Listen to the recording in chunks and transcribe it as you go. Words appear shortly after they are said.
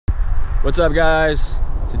What's up, guys?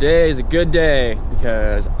 Today is a good day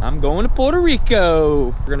because I'm going to Puerto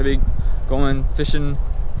Rico. We're gonna be going fishing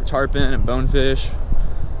for tarpon and bonefish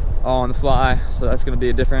all on the fly, so that's gonna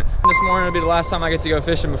be a different. This morning will be the last time I get to go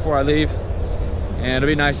fishing before I leave, and it'll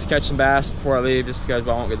be nice to catch some bass before I leave, just because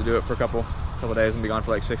I won't get to do it for a couple days. I'm gonna be gone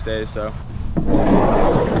for like 6 days, so.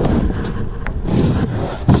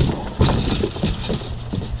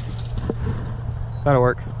 That'll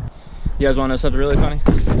work. You guys wanna know something really funny?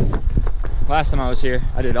 Last time I was here,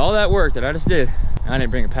 I did all that work that I just did, and I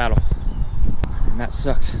didn't bring a paddle. And that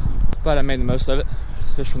sucked. But I made the most of it.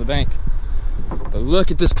 Just fished from the bank. But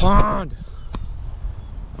look at this pond!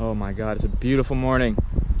 Oh my God, it's a beautiful morning.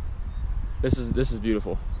 This is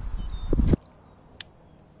beautiful.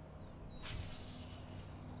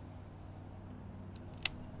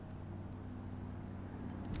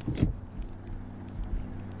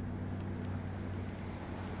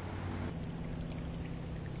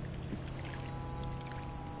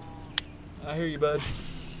 I hear you, bud.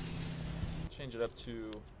 Change it up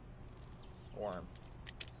to worm.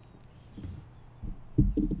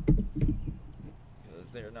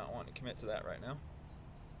 Because they are not wanting to commit to that right now.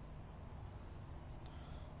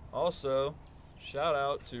 Also, shout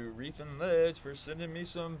out to Reef and Ledge for sending me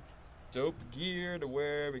some dope gear to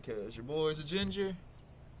wear because your boy's a ginger.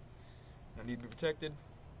 I need to be protected.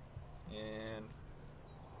 And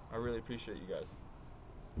I really appreciate you guys.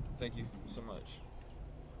 Thank you so much.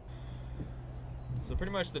 So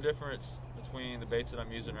pretty much the difference between the baits that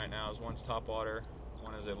I'm using right now is one's topwater,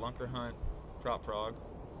 one is a Lunker Hunt prop frog,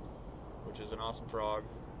 which is an awesome frog.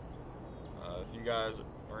 If you guys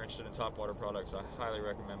are interested in topwater products, I highly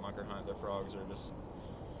recommend Lunker Hunt. Their frogs are just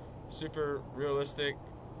super realistic.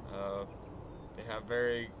 They have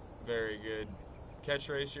very, very good catch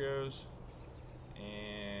ratios,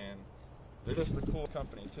 and they're just a cool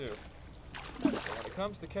company too. So when it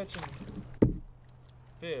comes to catching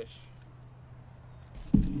fish,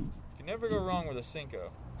 you can never go wrong with a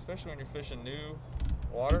Senko, especially when you're fishing new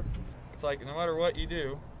water. It's like no matter what you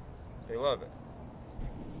do, they love it.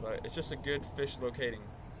 But it's just a good fish locating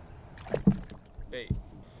bait.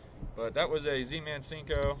 But that was a Z-Man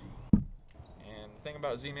Senko. And the thing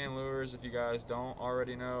about Z-Man lures, if you guys don't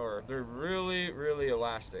already know, they're really, really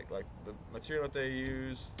elastic. Like the material that they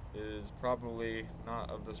use is probably not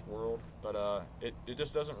of this world, but it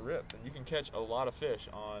just doesn't rip. And you can catch a lot of fish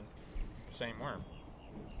on the same worm.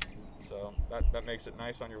 So that makes it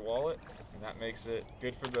nice on your wallet, and that makes it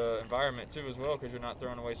good for the environment too as well, because you're not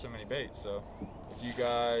throwing away so many baits. So if you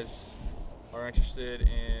guys are interested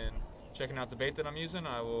in checking out the bait that I'm using,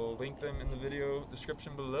 I will link them in the video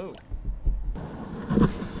description below.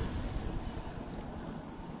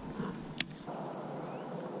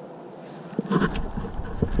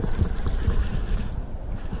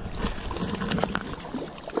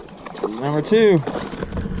 Number 2.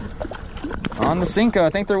 On the Senko. I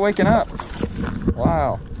think they're waking up.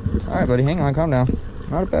 Wow. Alright, buddy, hang on, calm down.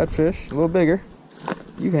 Not a bad fish, a little bigger.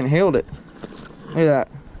 You can hailed it. Look at that.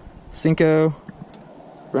 Senko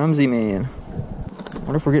from Z-Man. I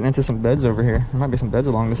wonder if we're getting into some beds over here. There might be some beds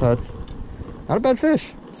along the side. Not a bad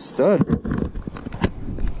fish. Stud.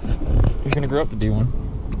 He's gonna grow up to be one.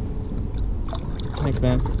 Thanks,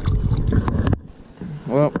 man.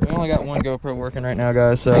 Well, we only got one GoPro working right now,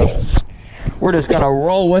 guys, so we're just gonna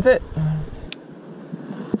roll with it.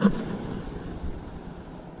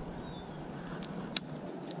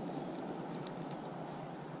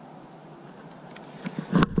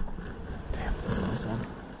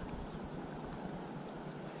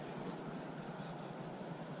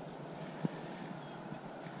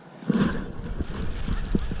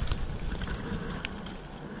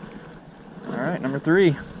 Alright, number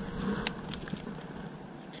 3.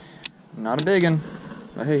 Not a big one,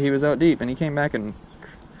 but hey, he was out deep and he came back and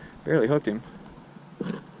barely hooked him.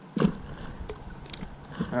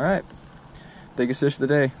 Alright, biggest fish of the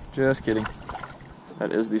day. Just kidding.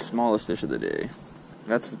 That is the smallest fish of the day.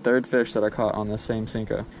 That's the 3rd fish that I caught on the same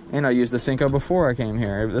Senko. And I used the Senko before I came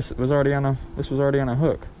here. This was already on a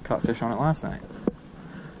hook. Caught fish on it last night.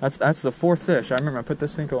 That's the 4th fish. I remember I put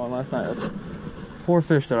this Senko on last night. That's 4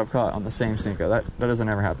 fish that I've caught on the same Senko. That doesn't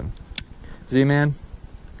ever happen. Z-Man,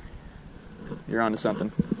 you're onto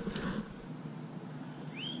something.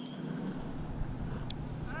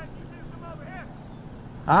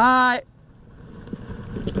 Alright.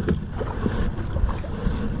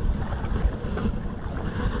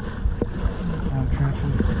 I'm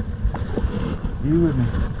traction. You with me.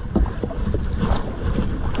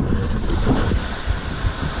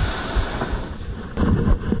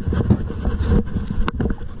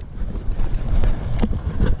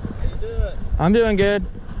 I'm doing good.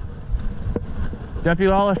 Deputy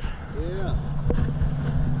Lawless? Yeah.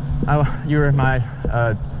 You were my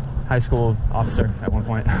high school officer at one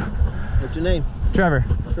point. What's your name? Trevor.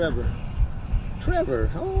 Trevor.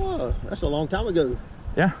 Oh, that's a long time ago.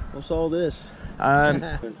 Yeah. What's all this?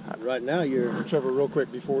 Right now you're... Trevor, real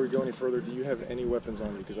quick, before we go any further, do you have any weapons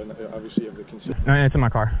on you? Because obviously you have the consent. No, it's in my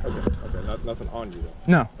car. Okay, nothing on you though?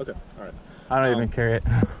 No. Okay, all right. I don't even carry it.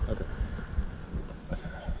 Okay.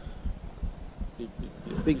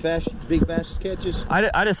 Big bass catches?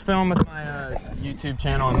 I just film with my YouTube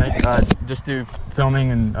channel and make, just do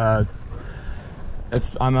filming, and I'm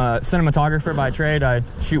a cinematographer by trade. I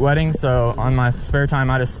shoot weddings, so on my spare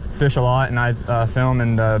time I just fish a lot, and I film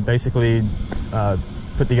and basically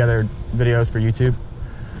put together videos for YouTube.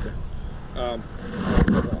 Okay.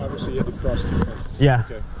 Obviously you had to cross 2 fences. Yeah.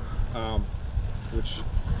 Okay. Which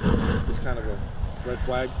is kind of a red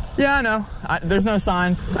flag. Yeah, I know. There's no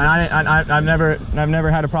signs, and I've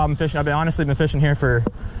never had a problem fishing. I've honestly been fishing here for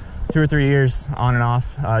 2 or 3 years, on and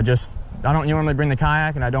off. I don't normally bring the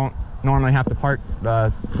kayak, and I don't normally have to park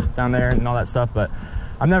down there and all that stuff, but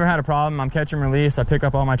I've never had a problem. I'm catch and release. I pick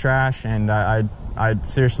up all my trash, and I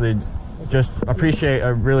seriously just appreciate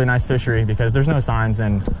a really nice fishery because there's no signs,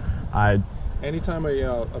 and anytime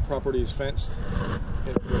a property is fenced,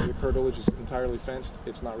 and the curtilage is entirely fenced,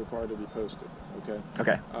 it's not required to be posted. Okay.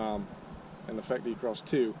 Okay. And the fact that you crossed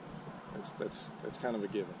 2, that's kind of a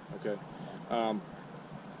given. Okay.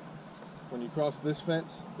 When you cross this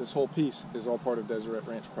fence, this whole piece is all part of Deseret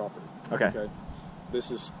Ranch property. Okay. Okay.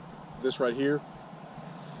 This right here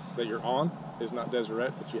that you're on is not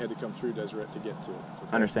Deseret, but you had to come through Deseret to get to it.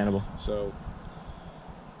 Okay? Understandable. So,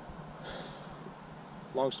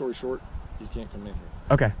 long story short, you can't come in here.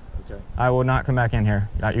 Okay. Okay. I will not come back in here.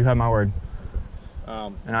 You have my word.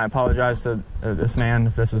 Okay. And I apologize to this man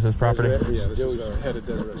if this is his property. Yeah, this is head of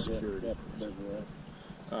Deseret Security.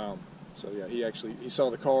 So yeah, he saw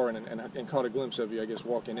the car and caught a glimpse of you, I guess,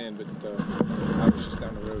 walking in, but I was just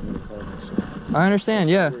down the road when he called me. So I understand.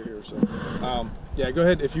 Yeah. We're here, so yeah, go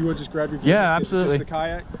ahead. If you would just grab your gear. Yeah, absolutely. Just the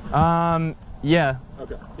kayak. Yeah.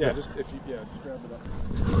 Okay. Yeah, just grab it up.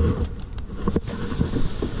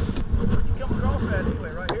 You come across that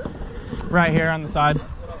anyway, right here? Right here on the side.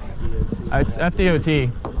 It's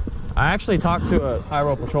FDOT. I actually talked to a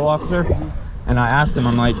Highway Patrol officer, and I asked him,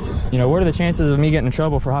 I'm like, what are the chances of me getting in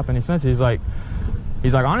trouble for hopping these fences? He's like,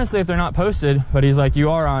 honestly, if they're not posted, but he's like, you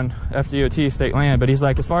are on FDOT state land, but he's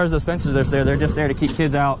like, as far as those fences are there, they're just there to keep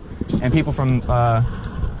kids out and people from,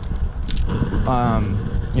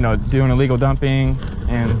 doing illegal dumping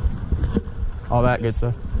and all that good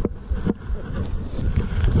stuff.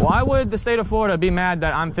 Why would the state of Florida be mad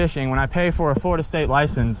that I'm fishing when I pay for a Florida state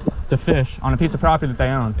license to fish on a piece of property that they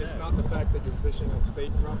own? It's not the fact that you're fishing on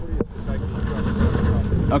state property, it's the fact that you cross state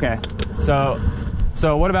property. Okay, so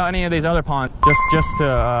what about any of these other ponds? Just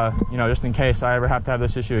to just in case I ever have to have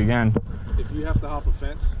this issue again. If you have to hop a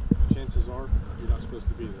fence, chances are you're not supposed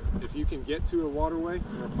to be there. If you can get to a waterway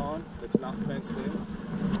or a pond that's not fenced in,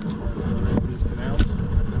 or these canals,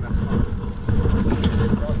 then that's fine.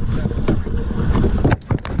 Cross the fence.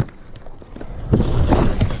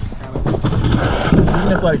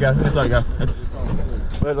 Just let it go. Just let it go. It's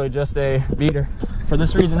literally just a beater for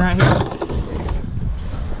this reason right here.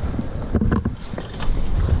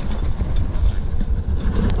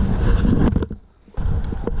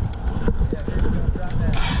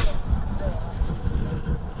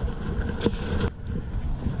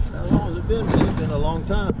 How long has it been? It's been a long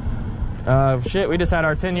time. Shit, we just had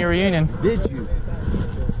our 10-year reunion. Did you?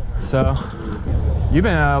 So, you've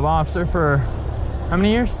been a law officer for how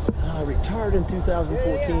many years? I retired in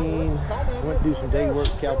 2014. Went to do some day work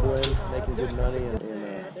cowboying, making good money. And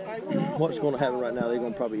what's going to happen right now, they're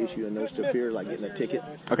going to probably issue a notice to appear, like getting a ticket.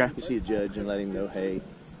 Okay. You see a judge and let him know, hey,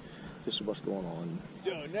 this is what's going on.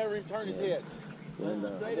 Never even turn his head. And,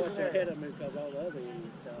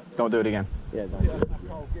 Don't do it again. yeah, don't do it.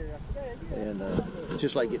 And it's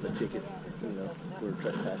just like getting a ticket, for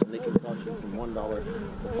trespassing. They can cost you from $1 to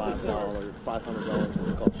 $5, $500, and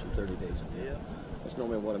it costs you 30 days. That's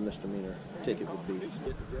normally what a misdemeanor ticket would be.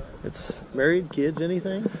 It's Married, kids,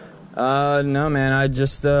 anything? no, man. I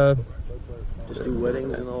just Just do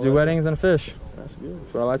weddings and all do that? weddings and fish. That's good.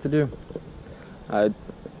 That's what I like to do. I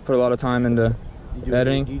put a lot of time into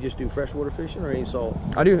editing. Do you just do freshwater fishing or any salt?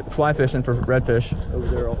 I do fly fishing for redfish. Over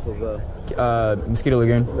there off of Mosquito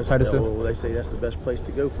Lagoon, Titusville. well, they say that's the best place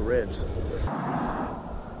to go for reds.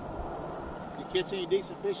 You catch any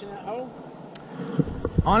decent fish in that hole?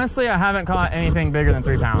 Honestly, I haven't caught anything bigger than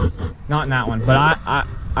 3 pounds. Not in that one, but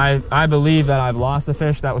I believe that I've lost a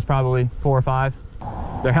fish that was probably 4 or 5.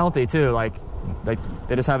 They're healthy too, like they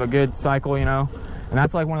just have a good cycle, and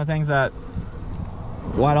that's like one of the things that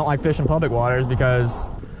why I don't like fishing public water is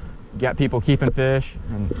because you got people keeping fish,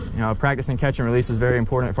 and you know, practicing catch and release is very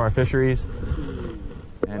important for our fisheries.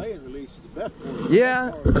 And Lay and release is the best for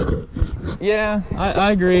you. yeah,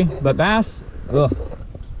 I agree. But bass, ugh,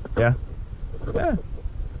 yeah. Got a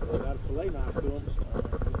fillet knife to them.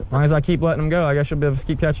 As long as I keep letting them go, I guess you'll be able to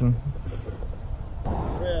keep catching.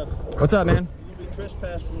 Trev, What's up, man? you'll be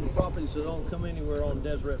trespassed from the property, so don't come anywhere on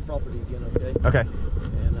Deseret property again, okay? Okay.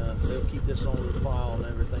 And they'll keep this on the file and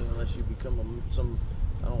everything unless you become some,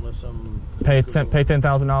 I don't know, some... Pay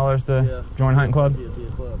 $10,000 to join hunting club. Be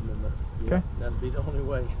a club, and Okay. that'd be the only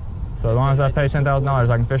way. So as long as I pay $10,000,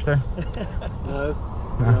 I can fish there. No,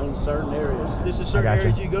 in certain areas. This is certain got you.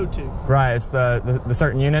 areas you go to. Right. It's the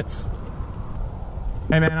certain units.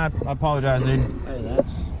 Hey man, I apologize, dude. Hey,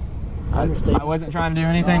 that's... I understand. I wasn't trying to do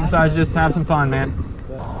anything besides just have some fun, man.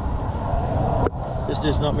 This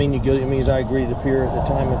does not mean you go. It means I agree to appear at the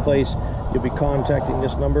time and place. You'll be contacting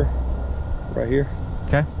this number right here.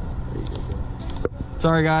 Okay.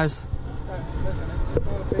 Sorry, guys. Listen, it's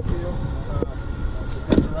not a big deal.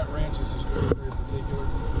 Deseret Ranches is very, very particular.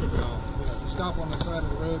 You know, if you stop on the side of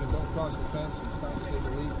the road and don't cross the fence and stop to take a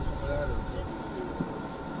leak or something like that,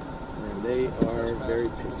 And they are very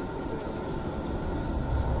picky.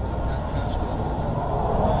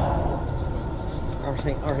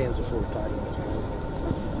 Our hands are sort of tied on this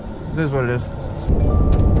one. It is what it is.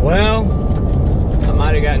 Well, I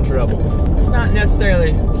might have got in trouble. It's not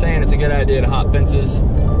necessarily saying it's a good idea to hop fences,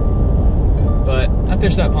 but I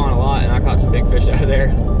fished that pond a lot and I caught some big fish out of there,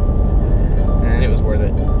 and it was worth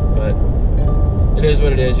it. But it is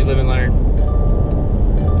what it is. You live and learn.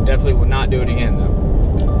 Definitely would not do it again, though.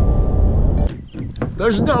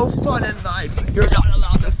 There's no fun in life. You're not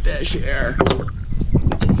allowed to fish here.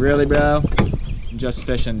 Really, bro? I'm just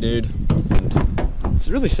fishing, dude. It's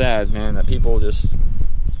really sad, man, that people just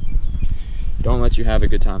don't let you have a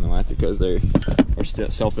good time in life because they are still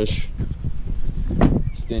selfish,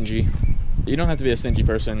 stingy. You don't have to be a stingy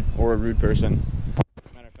person or a rude person.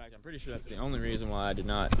 Matter of fact, I'm pretty sure that's the only reason why I did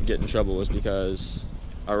not get in trouble was because,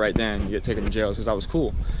 right then, you get taken to jail because I was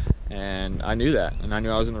cool. And I knew that, and I knew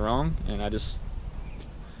I was in the wrong, and I just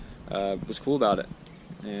was cool about it.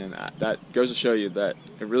 And that goes to show you that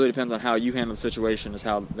it really depends on how you handle the situation is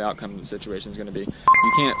how the outcome of the situation is going to be.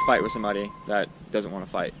 You can't fight with somebody that doesn't want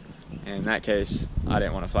to fight. And in that case, I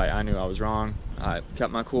didn't want to fight. I knew I was wrong. I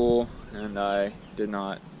kept my cool, and I did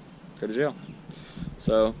not go to jail.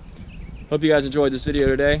 So, hope you guys enjoyed this video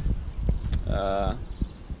today.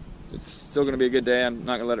 It's still going to be a good day. I'm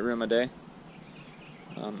not going to let it ruin my day.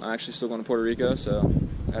 I'm actually still going to Puerto Rico, so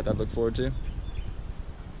I have that to look forward to.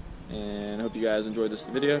 And I hope you guys enjoyed this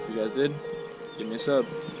video. If you guys did, give me a sub.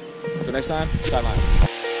 Until next time, sidelines.